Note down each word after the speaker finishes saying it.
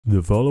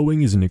The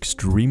following is an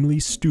extremely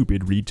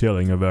stupid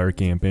retelling of our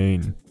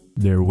campaign.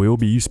 There will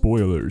be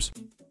spoilers.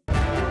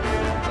 How's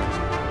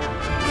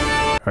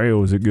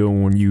it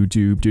going,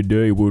 YouTube?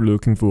 Today we're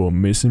looking for a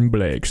missing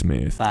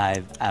blacksmith.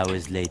 5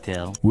 hours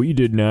later. We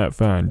did not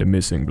find a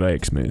missing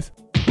blacksmith.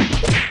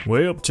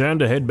 Well, time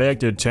to head back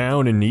to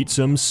town and eat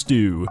some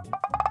stew.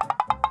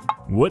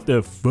 What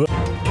the fuck?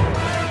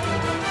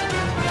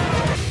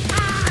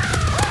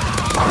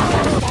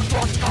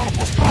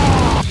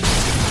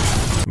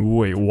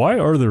 Wait, why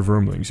are there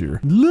vermlings here?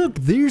 Look,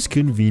 there's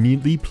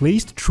conveniently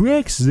placed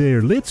tracks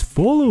there. Let's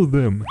follow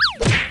them.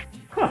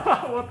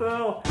 What the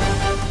hell?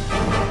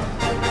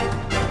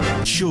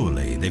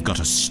 Surely they've got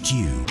a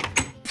stew.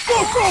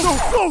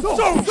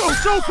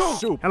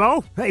 Soup.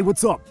 Hello? Hey,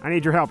 what's up? I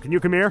need your help. Can you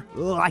come here?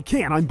 I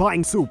can't. I'm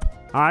buying soup.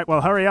 Alright,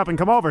 well hurry up and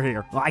come over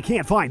here. I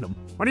can't find them.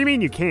 What do you mean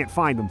you can't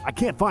find them? I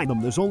can't find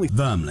them. There's only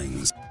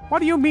Vermlings. What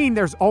do you mean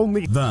there's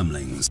only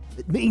Vermlings.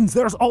 It means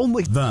there's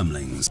only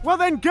Vermlings. Well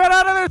then get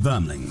out of this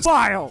Vermlings.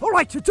 file!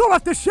 Alright, you don't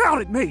have to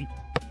shout at me!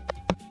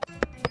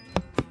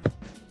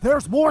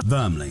 There's more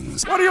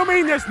Vermlings. What do you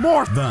mean there's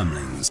more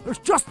Vermlings. There's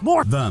just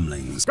more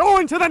Vermlings. Go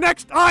into the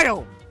next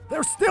aisle!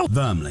 There's still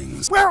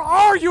Vermlings. Where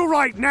are you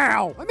right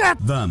now? I'm at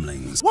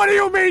Vermlings. What do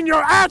you mean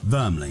you're at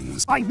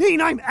Vermlings. I mean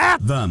I'm at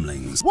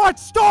Vermlings. What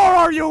store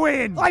are you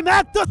in? I'm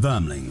at the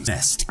Vermlings.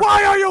 Nest.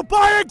 Why are you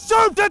buying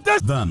soup at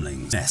this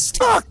Vermlings. Nest.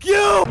 Fuck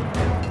you!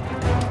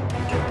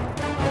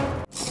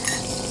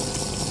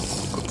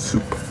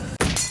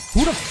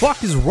 Who the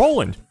fuck is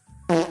Roland?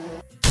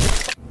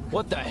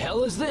 What the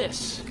hell is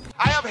this?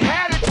 I have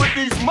had it with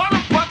these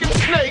motherfucking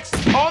snakes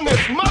on this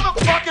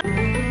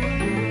motherfucking...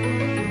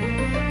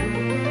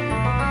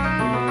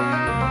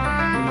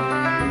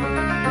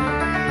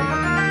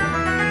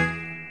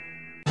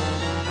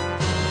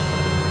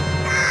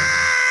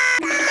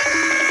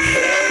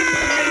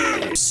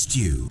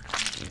 Stew.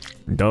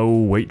 No,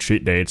 wait,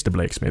 shit, it's the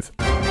blacksmith.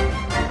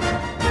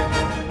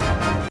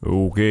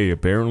 Okay,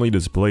 apparently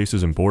this place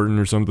is important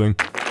or something.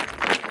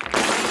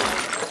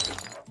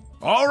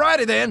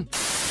 Alrighty then.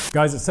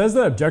 Guys, it says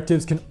that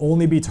objectives can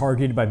only be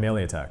targeted by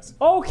melee attacks.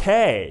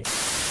 Okay.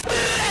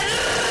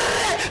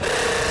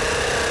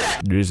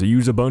 Just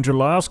use a bunch of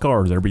lost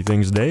cards,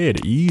 everything's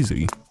dead,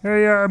 easy.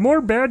 Hey,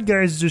 more bad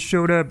guys just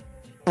showed up.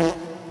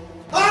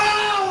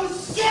 Oh,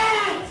 shit!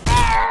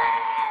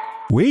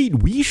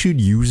 Wait, we should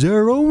use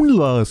our own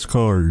lost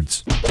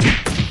cards.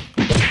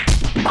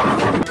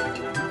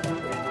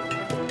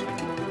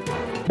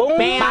 Boom,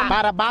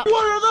 bada, bop.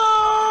 What are those?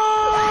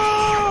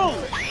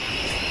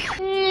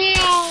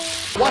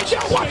 Watch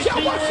out, watch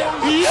out, watch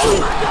out!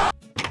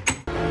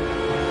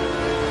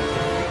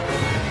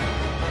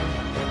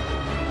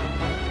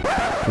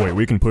 Wait,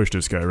 we can push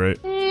this guy, right?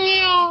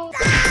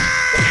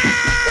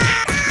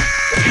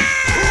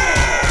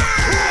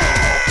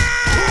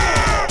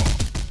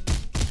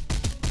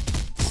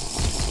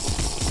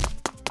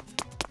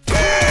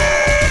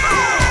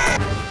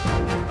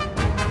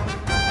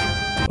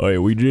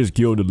 Alright, we just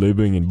killed a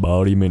living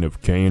embodiment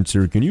of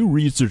cancer. Can you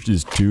research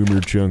this tumor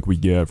chunk we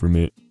got from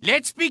it?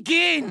 Let's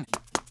begin!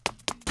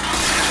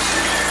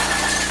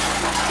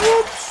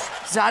 Oops!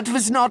 That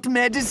was not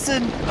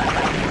medicine!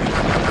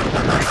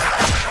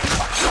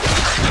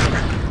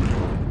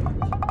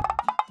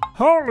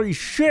 Holy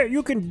shit,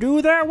 you can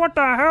do that? What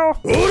the hell?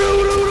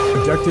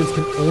 Objectives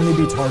can only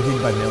be targeted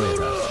by melee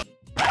attacks.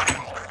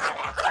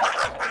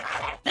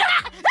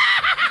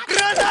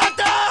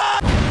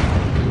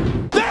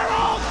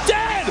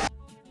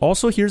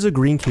 Also, here's a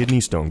green kidney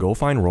stone. Go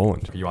find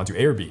Roland. You want to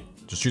A or B?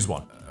 Just choose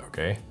one.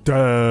 Okay.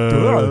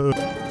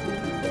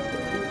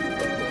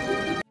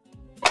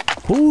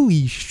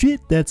 Holy shit,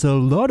 that's a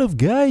lot of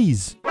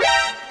guys.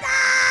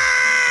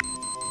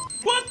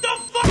 What the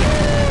fuck?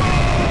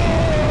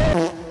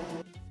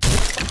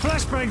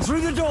 Flashbang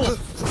through the door!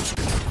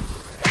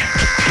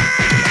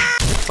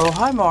 Oh,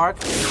 hi, Mark.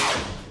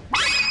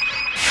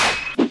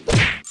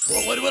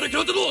 Oh,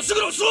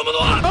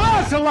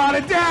 that's a lot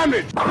of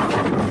damage!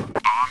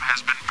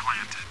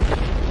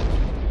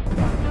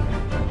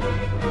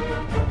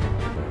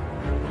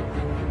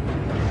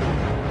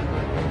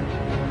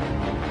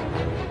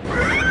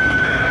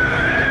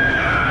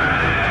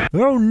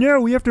 Oh no,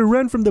 we have to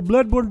run from the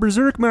bloodborne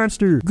berserk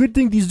monster. Good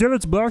thing these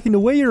zealots blocking the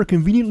way are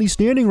conveniently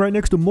standing right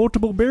next to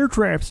multiple bear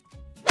traps.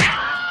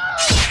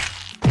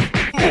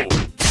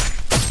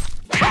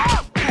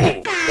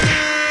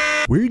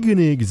 We're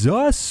gonna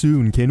exhaust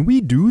soon. Can we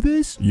do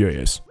this?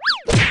 Yes.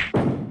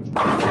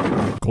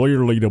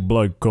 Clearly the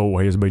blood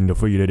cult has been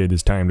defeated. It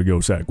is time to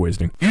go side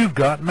questing. You've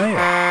got mail.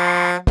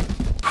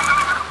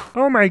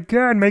 Oh my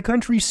god, my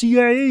country's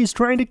CIA is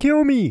trying to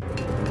kill me.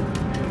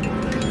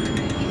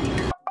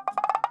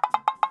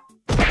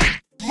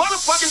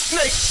 Motherfucking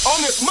snakes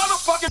on this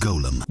motherfucking...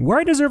 Golem.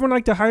 Why does everyone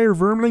like to hire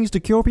vermlings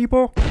to kill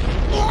people?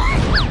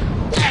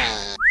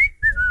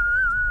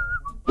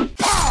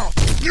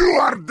 You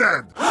are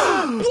dead!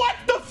 What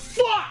the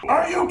fuck?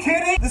 Are you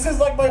kidding? This is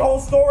like my whole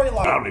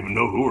storyline. I don't even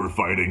know who we're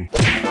fighting.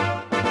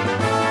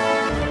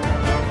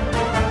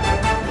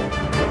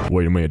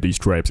 Wait a minute, these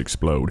traps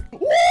explode.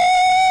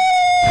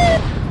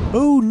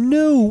 Oh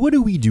no, what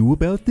do we do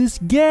about this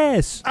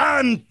gas?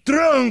 I'm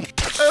drunk.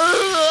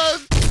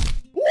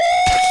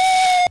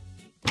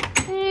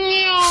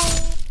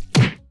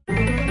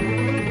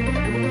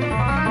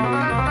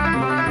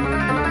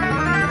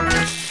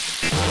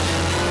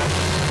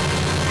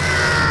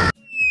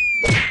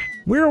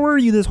 Where were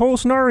you this whole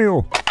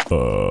scenario?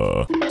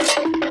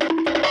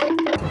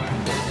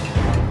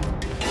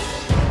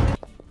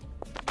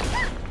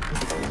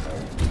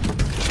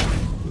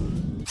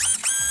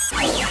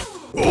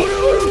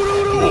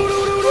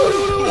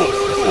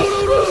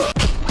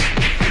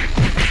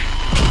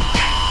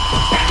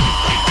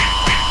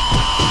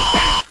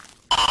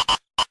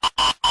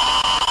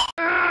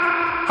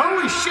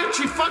 Holy shit,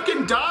 she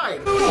fucking died.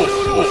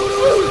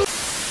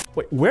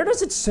 Wait, where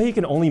does it say you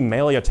can only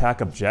melee attack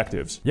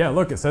objectives? Yeah,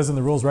 look, it says in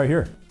the rules right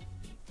here.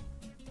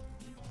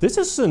 This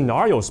is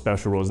scenario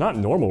special rules, not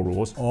normal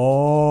rules.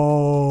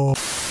 Oh.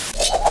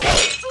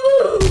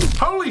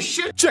 Holy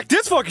shit. Check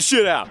this fucking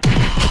shit out!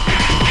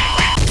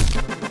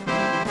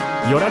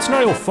 Yo, that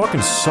scenario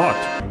fucking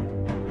sucked.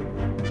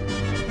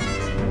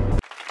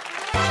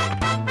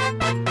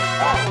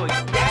 Oh,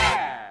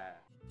 yeah.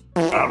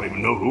 I don't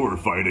even know who we're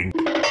fighting.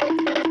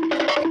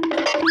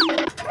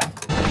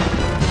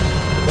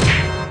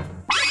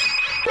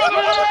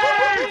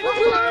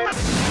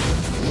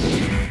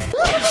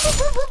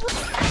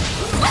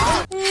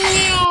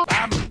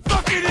 I'm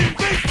fucking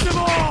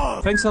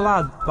invincible! Thanks a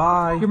lot.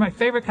 Bye. You're my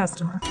favorite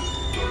customer.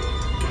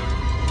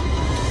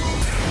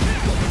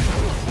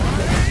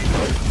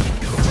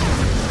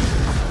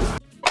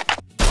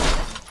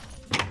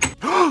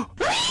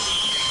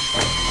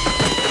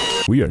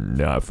 We are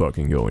not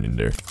fucking going in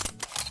there.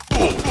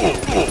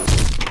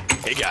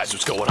 Hey guys,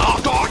 what's going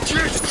on? Oh,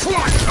 Jesus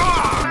Christ!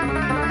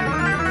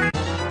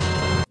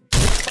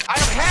 I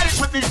have had it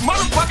with these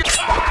motherfucking...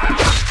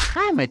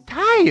 I'm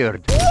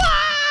tired.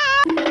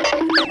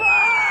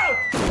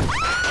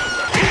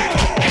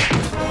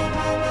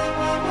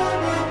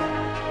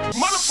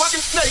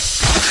 Motherfucking snake!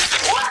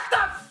 What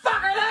the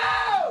fuck are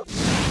those?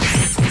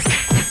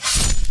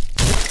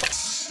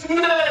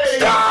 Snake!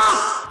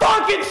 Stop!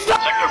 Fucking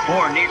stop! Sector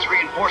 4 needs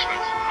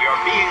reinforcements. We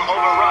are being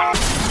overrun.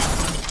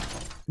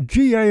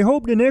 Gee, I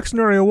hope the next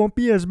scenario won't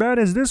be as bad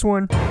as this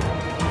one.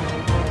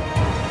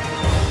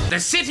 The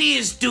city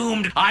is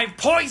doomed. I've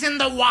poisoned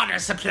the water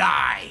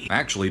supply.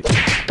 Actually...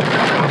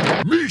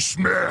 Me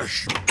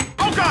smash!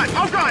 Oh god!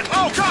 Oh god!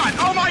 Oh god!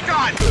 Oh my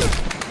god!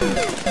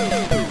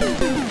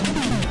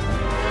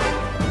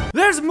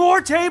 There's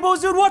more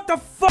tables, dude. What the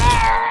fuck?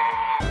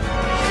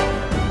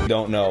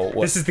 Don't know.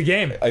 What, this is the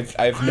game. I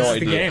have no idea. This is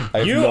the game. I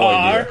have You no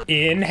are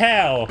idea. in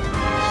hell.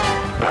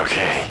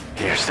 Okay,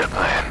 here's the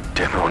plan.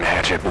 Demo and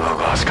Hatchet blow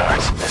lost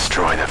cards.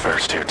 Destroy the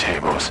first two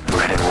tables.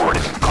 Red and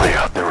Warden, clear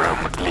out the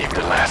room. Leave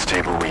the last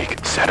table weak.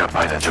 Set up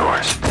by the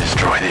doors.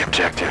 Destroy the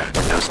objective.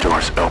 When those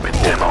doors open,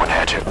 Demo and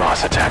Hatchet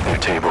lost attack their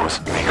tables.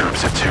 Make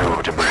groups of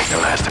 2 to break the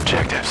last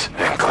objectives.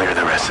 Then clear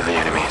the rest of the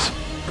enemies.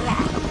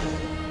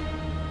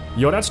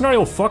 Yo, that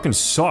scenario fucking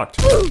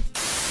sucked.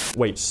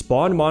 Wait,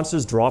 spawn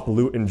monsters drop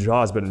loot in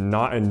Jaws, but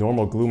not in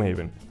normal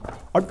Gloomhaven.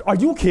 Are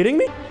you kidding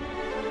me?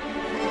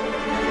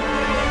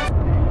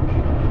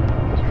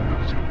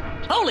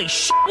 Holy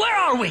shit, where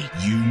are we?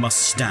 You must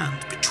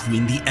stand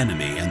between the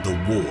enemy and the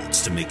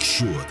wards to make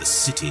sure the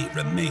city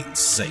remains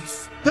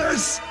safe.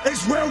 This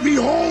is where we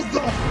hold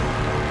them!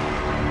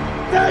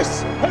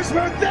 This is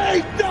where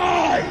they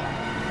die!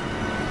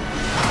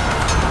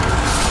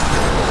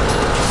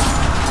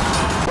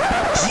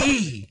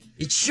 Gee,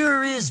 it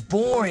sure is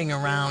boring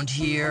around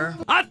here.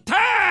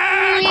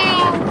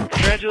 Attack!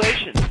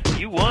 Congratulations,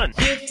 you won.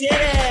 You did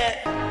it!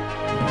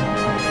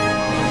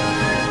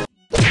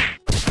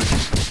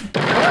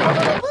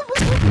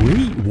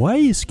 Wait, why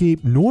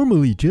escape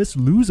normally just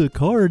lose a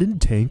card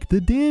and tank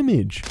the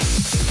damage?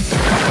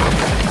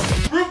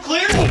 Room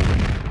clear!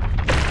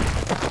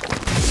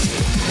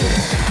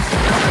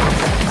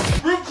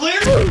 Room clear!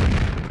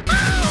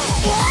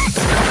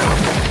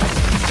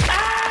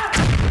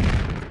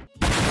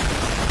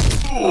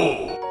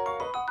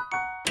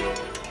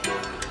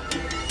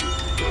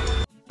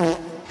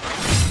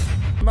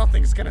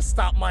 Nothing's gonna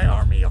stop my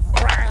army of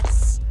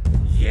rats.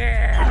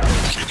 Yeah!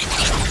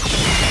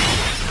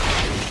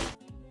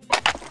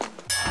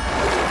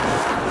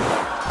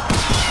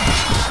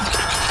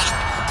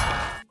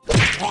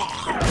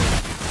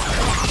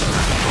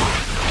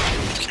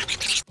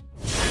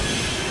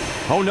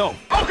 Oh no!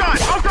 Oh god!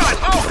 Oh god!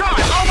 Oh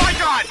god! Oh my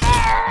god!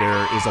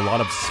 There is a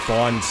lot of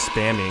spawn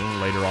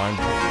spamming later on.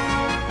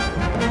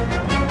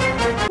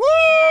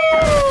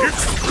 Woo!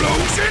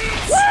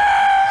 Explosions!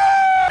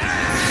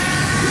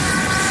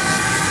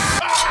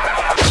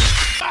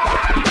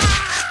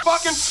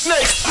 Fucking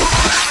snake!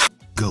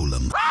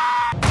 Golem.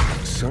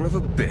 Son of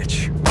a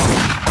bitch.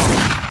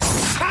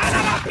 Son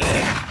of a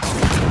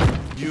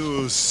bitch!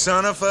 You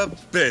son of a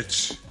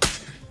bitch.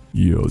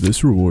 Yo,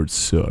 this reward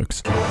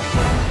sucks.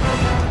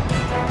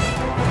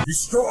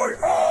 Destroy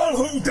all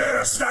who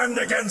dare stand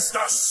against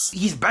us!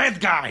 He's bad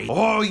guy.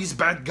 Oh, he's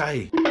bad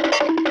guy.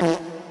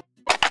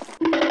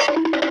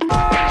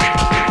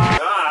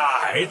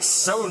 It's it's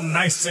so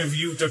nice of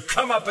you to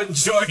come up and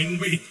join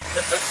me.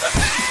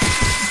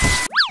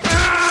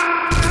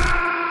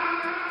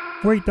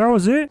 Wait, that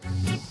was it?